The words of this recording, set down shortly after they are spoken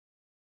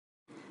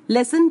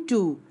Lesson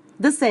 2.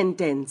 The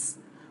sentence.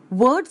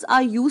 Words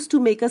are used to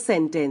make a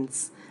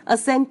sentence. A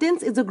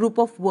sentence is a group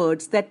of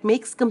words that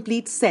makes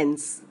complete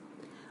sense.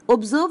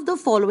 Observe the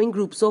following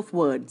groups of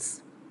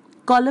words.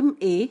 Column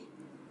A.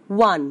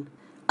 1.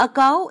 A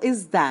cow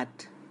is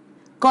that.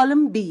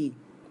 Column B.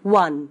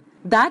 1.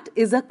 That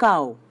is a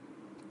cow.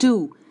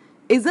 2.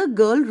 Is a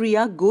girl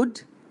Ria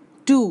good?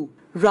 2.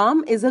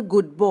 Ram is a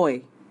good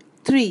boy.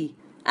 3.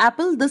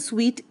 Apple the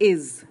sweet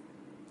is.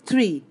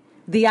 3.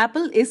 The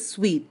apple is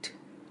sweet.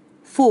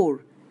 4.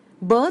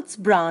 Birds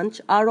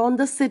branch are on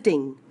the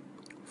sitting.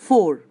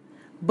 4.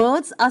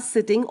 Birds are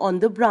sitting on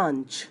the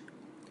branch.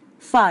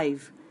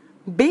 5.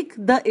 Big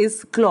the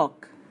is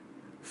clock.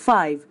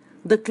 5.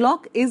 The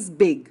clock is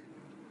big.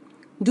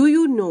 Do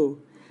you know?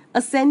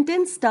 A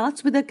sentence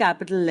starts with a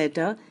capital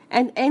letter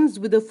and ends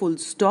with a full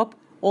stop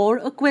or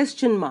a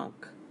question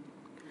mark.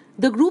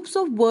 The groups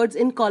of words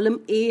in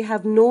column A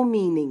have no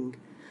meaning.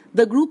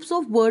 The groups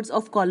of words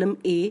of column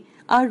A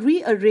are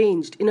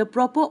rearranged in a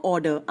proper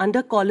order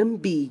under column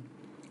B.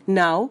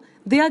 Now,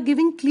 they are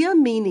giving clear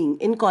meaning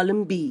in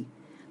column B.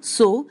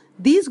 So,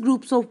 these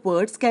groups of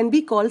words can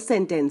be called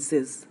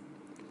sentences.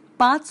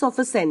 Parts of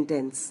a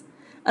sentence.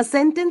 A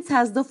sentence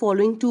has the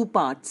following two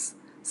parts.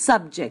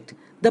 Subject,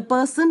 the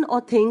person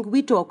or thing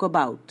we talk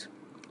about.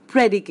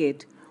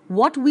 Predicate,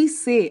 what we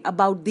say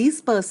about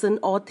these person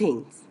or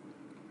things.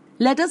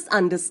 Let us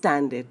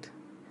understand it.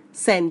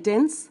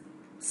 Sentence,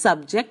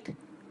 subject,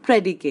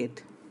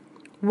 predicate.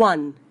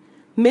 1.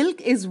 Milk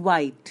is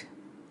white.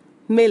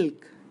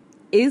 Milk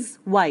is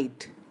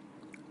white.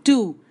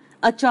 2.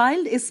 A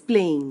child is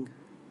playing.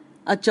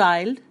 A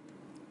child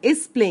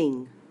is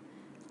playing.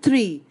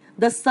 3.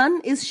 The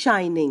sun is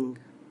shining.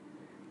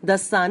 The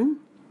sun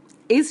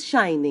is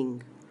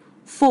shining.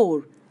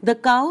 4. The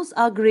cows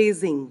are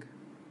grazing.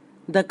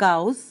 The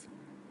cows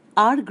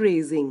are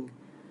grazing.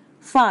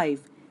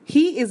 5.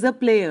 He is a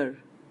player.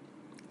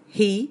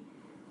 He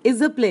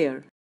is a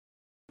player.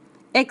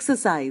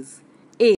 Exercise.